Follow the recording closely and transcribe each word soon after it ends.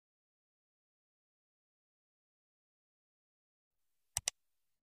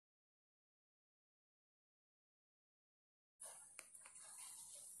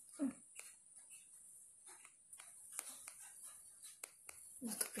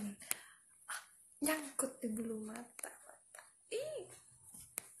nutupin nyangkut di bulu mata. Ih.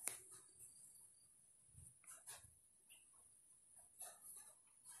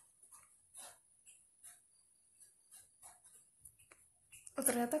 Oh,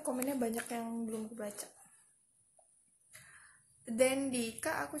 ternyata komennya banyak yang belum aku baca. Dan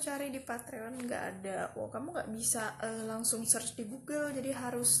jika aku cari di Patreon nggak ada. Oh, kamu nggak bisa langsung search di Google, jadi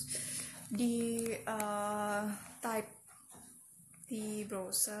harus di type di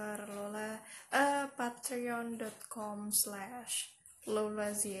browser LOLA patreon.com/LOLA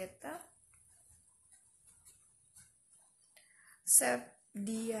ZIETA.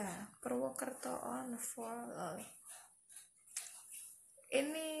 Dia Purwokerto on for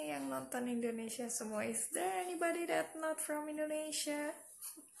ini yang nonton Indonesia semua. Is there anybody that not from Indonesia?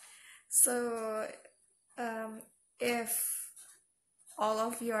 So if all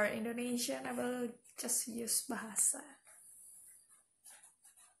of you are Indonesian, I will just use bahasa.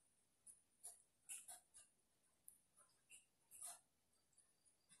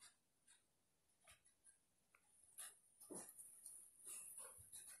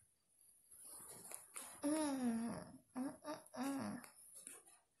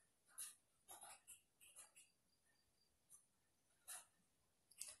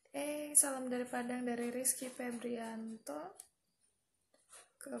 Salam dari Padang dari Rizky Febrianto.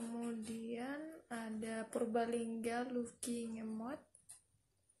 Kemudian ada Purbalingga Lucky Ngemot.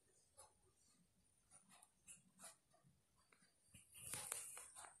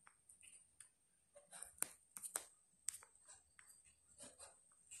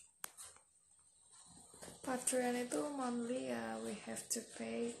 Patreon itu monthly ya, we have to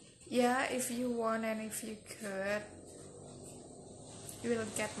pay. Yeah, if you want and if you could, you will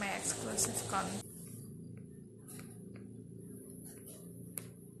get my exclusive content.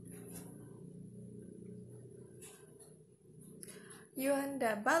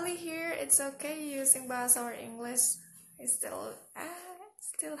 Yuanda, Bali here. It's okay using bahasa or English. I still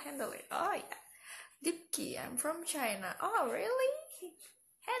handle it. Oh yeah. Dipki, I'm from China. Oh really?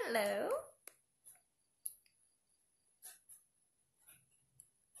 Hello.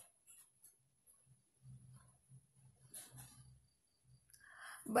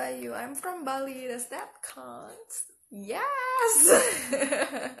 Bayu, I'm from Bali. Does that count? Yes.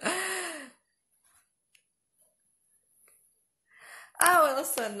 I'm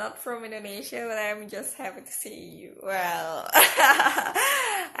also not from Indonesia, but I'm just happy to see you. Well,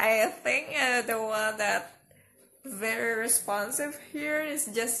 I think the one that very responsive here is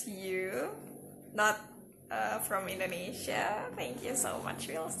just you, not from Indonesia. Thank you so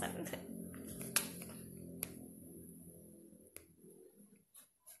much, Wilson.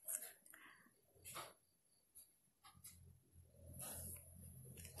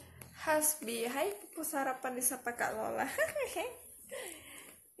 Hasbi, hai pupu sarapan disapa Kak Lola.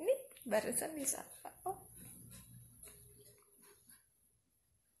 Ini barusan disapa. Oh.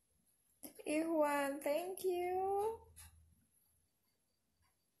 Iwan, thank you.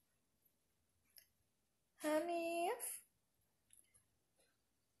 Hanif.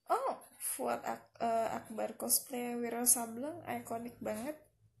 Oh, Fuad Akbar cosplay Wiro Sableng, ikonik banget.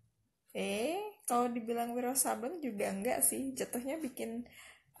 Kalau dibilang Wiro Sableng juga enggak sih, jatuhnya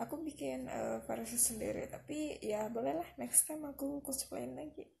aku bikin versi sendiri, tapi ya bolehlah next time aku cosplayin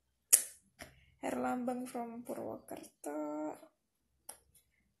lagi. Herlambang from Purwokerto.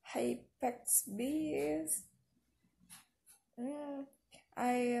 Hypex Beast.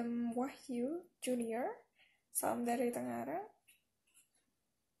 I am Wahyu Junior. Salam dari Tenggara.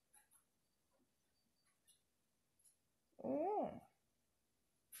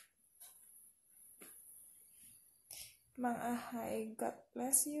 Mang Ahai, God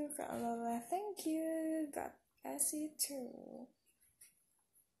bless you. Kak Lola, thank you. God bless you too.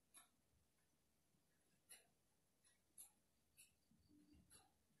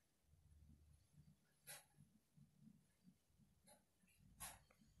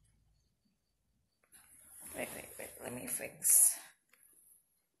 Wait, let me fix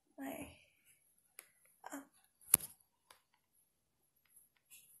my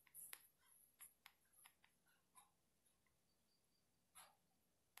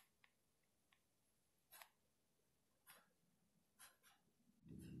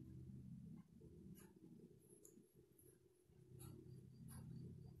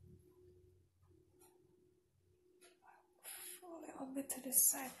a little bit to the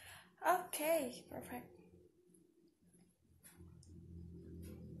side. Okay, perfect.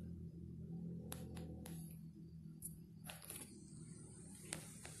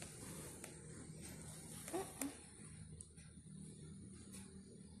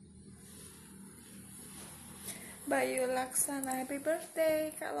 Bayu Laksana, happy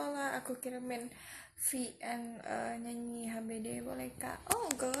birthday Kak Lola. Aku kirimin VN nyanyi HBD boleh Kak? Oh,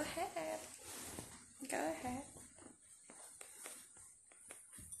 go ahead. Go ahead.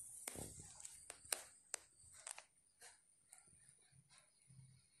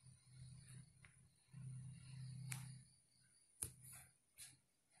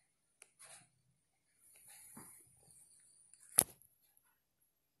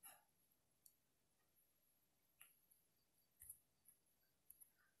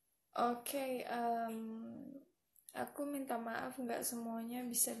 Oke, aku minta maaf nggak semuanya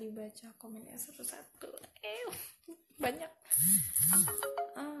bisa dibaca komennya satu-satu. Banyak.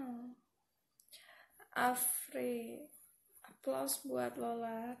 Afri, applause buat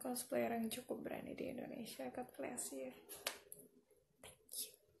Lola, cosplayer yang cukup berani di Indonesia. God bless you.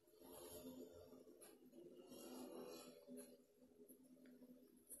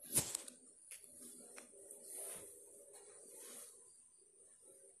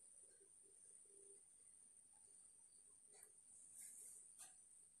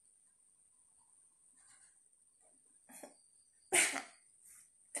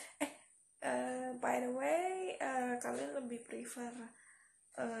 By the way, kalian lebih prefer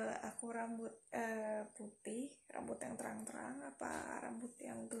aku rambut putih, rambut yang terang-terang, apa rambut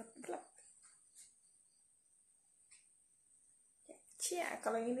yang gelap-gelap? Cia,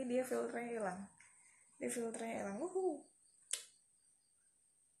 kalau ini dia filternya hilang.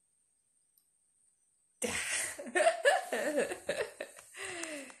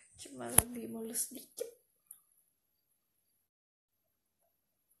 Cuma lebih mulus dikit.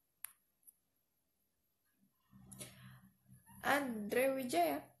 Andre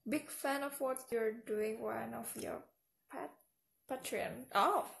Wijaya, big fan of what you're doing. One of your patron.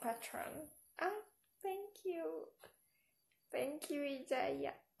 Oh, patron. Thank you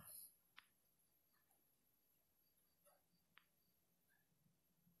Wijaya.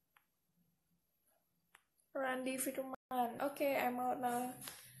 Randy Firman. Okay, I'm out now.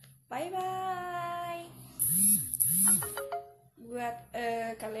 Bye bye. Buat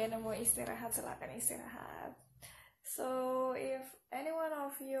kalian yang mau istirahat, silakan istirahat. So if any one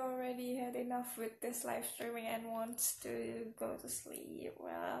of you already had enough with this live streaming and wants to go to sleep,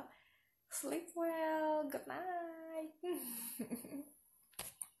 well, sleep well. Good night.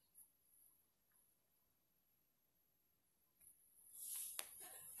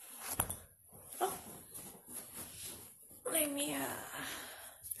 Oh, let me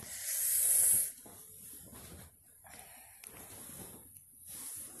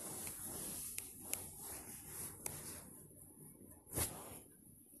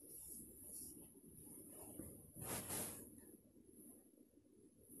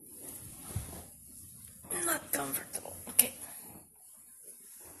not comfortable. Okay.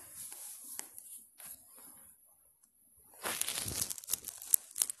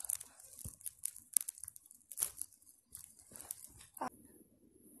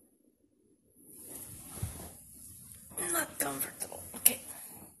 Not comfortable. Okay.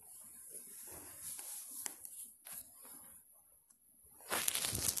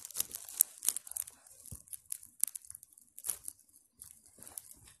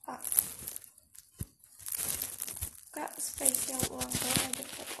 Kak, spesial ulang tahun aja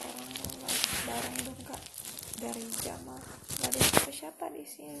buat orang live bareng dong Kak, dari Jamal. Gak ada siapa-siapa di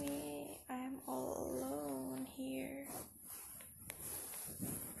sini. I am all alone here.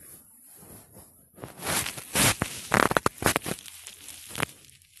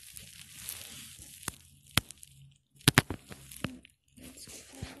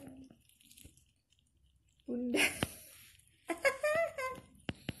 Bunda.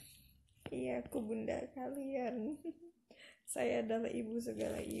 Iya, aku bunda kalian. Saya adalah ibu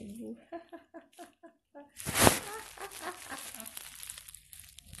segala ibu.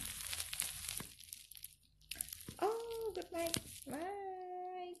 Oh, good night.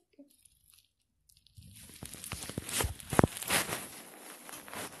 Night.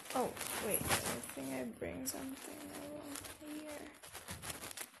 Oh, wait. I think I bring something along here.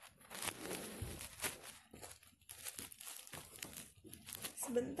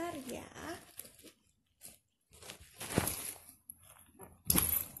 Sebentar ya.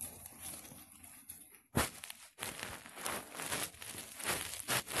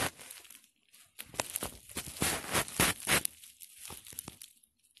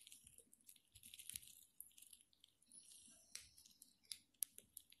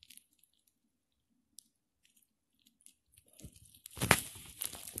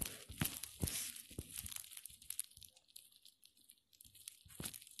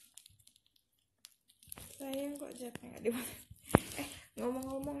 Sayang kok jawabnya nggak dimakan.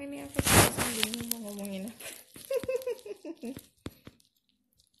 Ngomong-ngomong ini aku bingung mau ngomongin apa. Please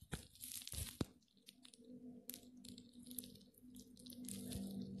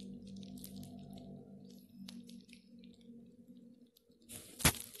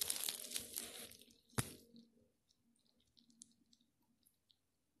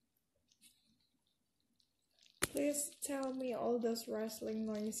tell me all those rustling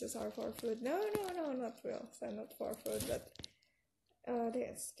noises are for food. No, not real. So not for food, but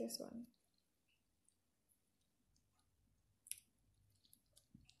this one.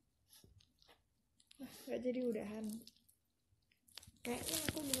 Gak jadi udahan. Kayaknya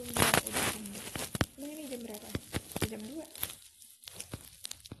aku belum bilang udahan. Emang ini jam berapa? Jam 2.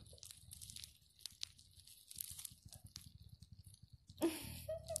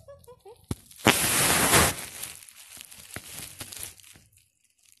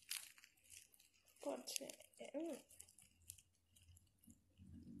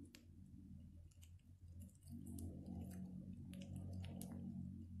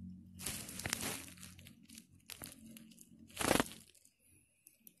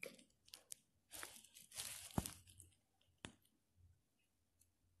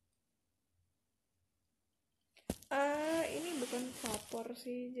 Ini bukan vapor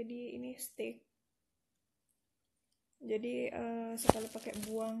sih, jadi ini stick. Jadi sekali pakai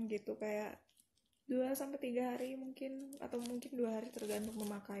buang gitu, kayak 2-3 hari mungkin, atau mungkin 2 hari tergantung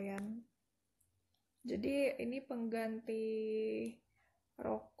pemakaian. Jadi ini pengganti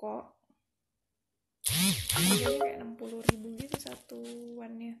rokok. Harganya kayak 60.000 gitu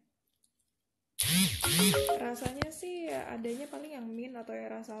satuannya. Rasanya sih ya adanya paling yang mint atau ya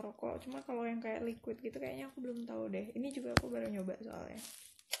rasa rokok. Cuma kalau yang kayak liquid gitu kayaknya aku belum tahu deh. Ini juga aku baru nyoba soalnya.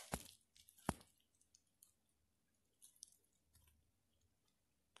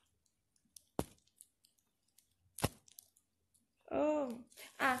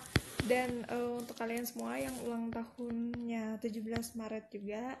 Dan untuk kalian semua yang ulang tahunnya 17 Maret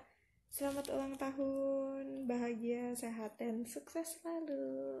juga, selamat ulang tahun, bahagia, sehat, dan sukses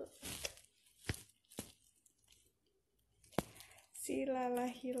selalu. Si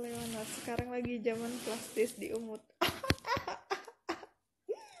Lalahi Leonard sekarang lagi zaman plastis di umut.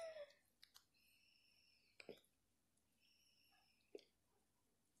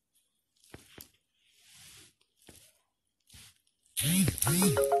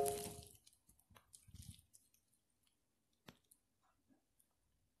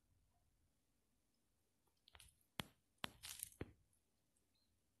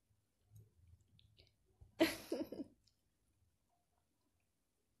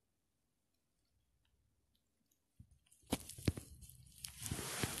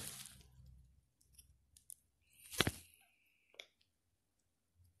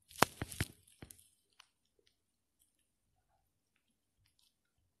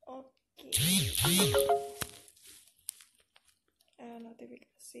 Oke.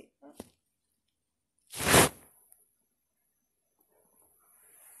 Notifikasi.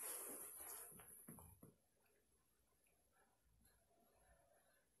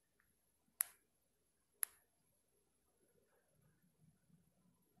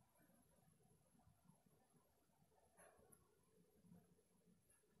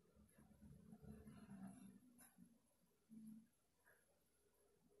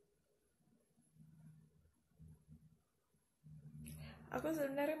 Aku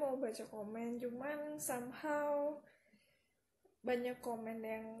sebenarnya mau baca komen, cuman somehow banyak komen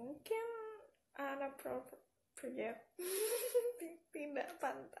yang mungkin inappropriate, tidak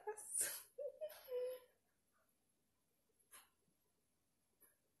pantas.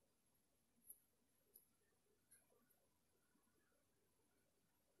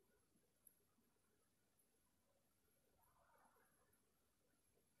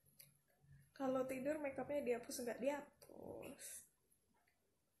 Kalau tidur makeupnya dihapus, nggak dihapus.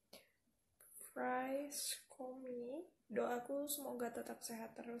 Price Komi, doaku semoga tetap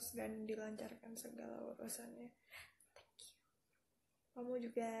sehat terus dan dilancarkan segala urusannya. Thank you. Kamu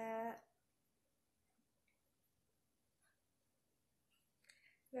juga.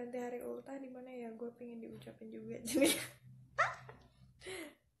 Ganti hari ultah di mana ya? Gue pengen diucapin juga jadi.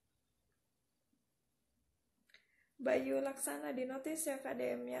 Bayu Laksana di notice ya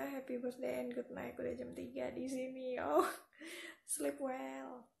KDM-nya, happy birthday and good night. Udah jam 3 di sini. Oh, sleep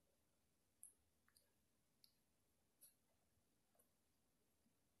well.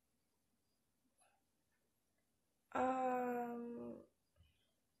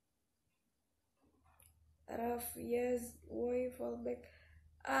 Raf, yes, why fall back?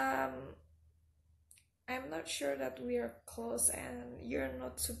 I'm not sure that we are close and you're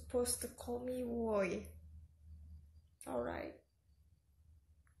not supposed to call me Woy. Alright.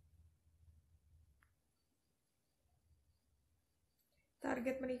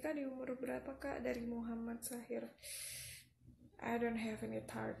 Target menikah di umur berapa, Kak? Dari Muhammad Sahir. I don't have any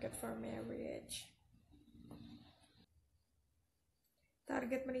target for marriage.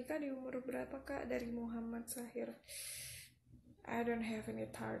 Target menikah di umur berapa, Kak? Dari Muhammad Sahir. I don't have any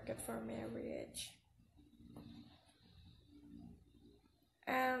target for marriage.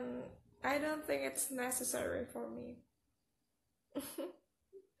 And I don't think it's necessary for me.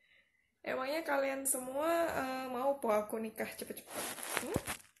 Emangnya kalian semua mau po aku nikah cepet-cepet?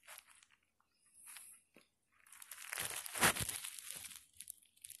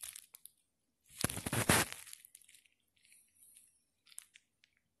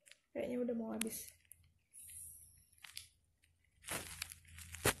 Kayaknya udah mau habis.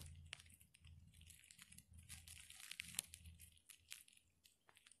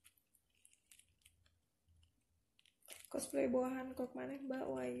 Cosplay bawahan kok maneh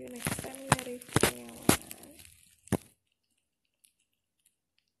Mbak Wayu, next time ya reviewnya.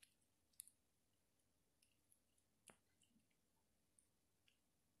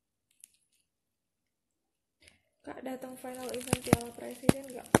 Kak datang final event Piala Presiden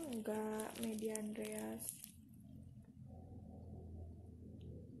gak? Enggak, Media Andreas.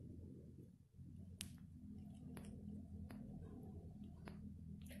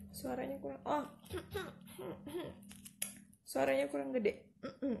 Suaranya kurang suaranya kurang gede.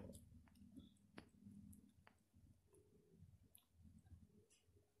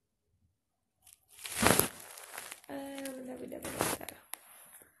 Bentar.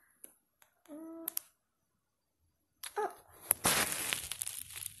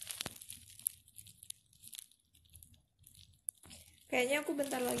 Kayaknya aku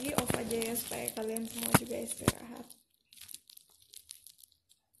bentar lagi off aja ya supaya kalian semua juga istirahat.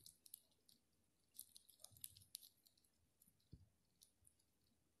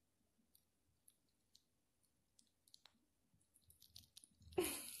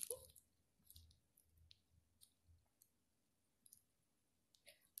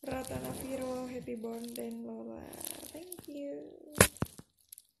 Ratana Viro, happy birthday Lola. Thank you.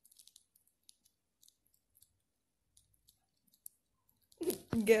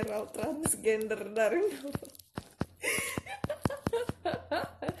 Gerald transgender dari Nova.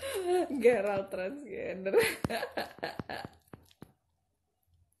 Gerald transgender.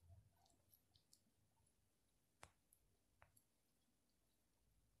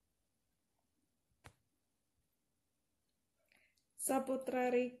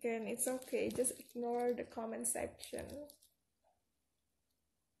 Saputra Riken, it's okay, just ignore the comment section.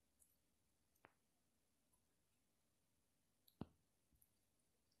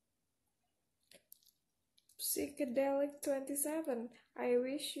 Psychedelic 27, I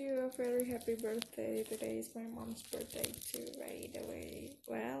wish you a very happy birthday. Today is my mom's birthday too, by the way.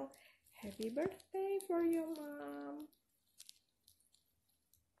 Well, happy birthday for your mom.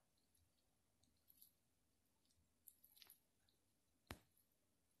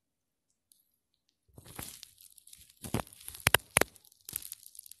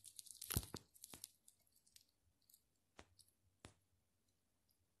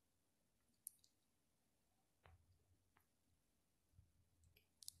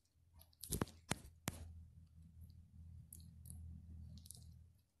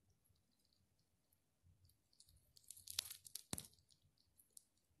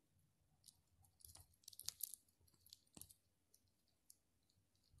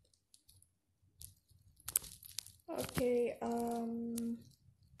 Oke,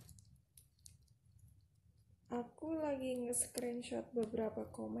 aku lagi nge-screenshot beberapa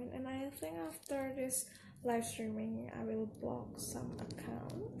komen, and I think after this live streaming I will block some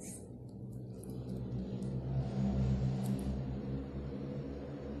accounts.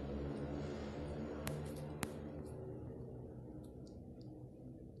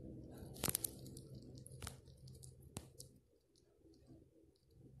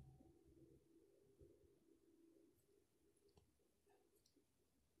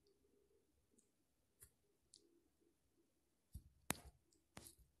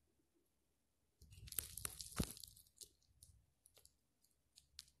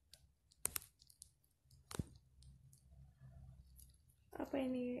 Apa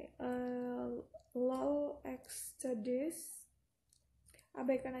ini? LOL Exodus.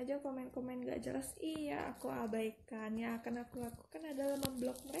 Abaikan aja komen-komen gak jelas. Iya, aku abaikan. Yang akan aku lakukan adalah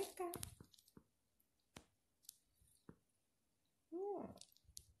memblok mereka.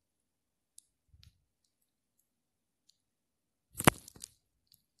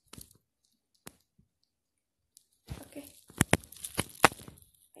 Okay.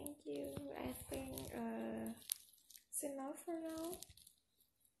 Thank you. I think it's enough for now.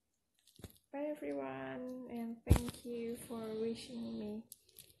 Bye everyone, and thank you for wishing me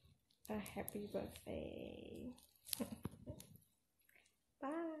happy birthday. Bye.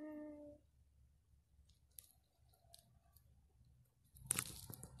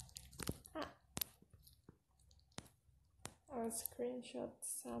 I'll screenshot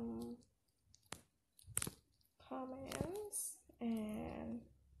some comments and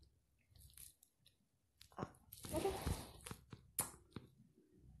okay.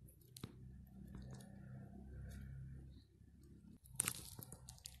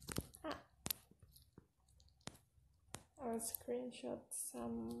 I'll screenshot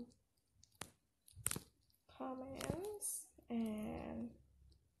some comments and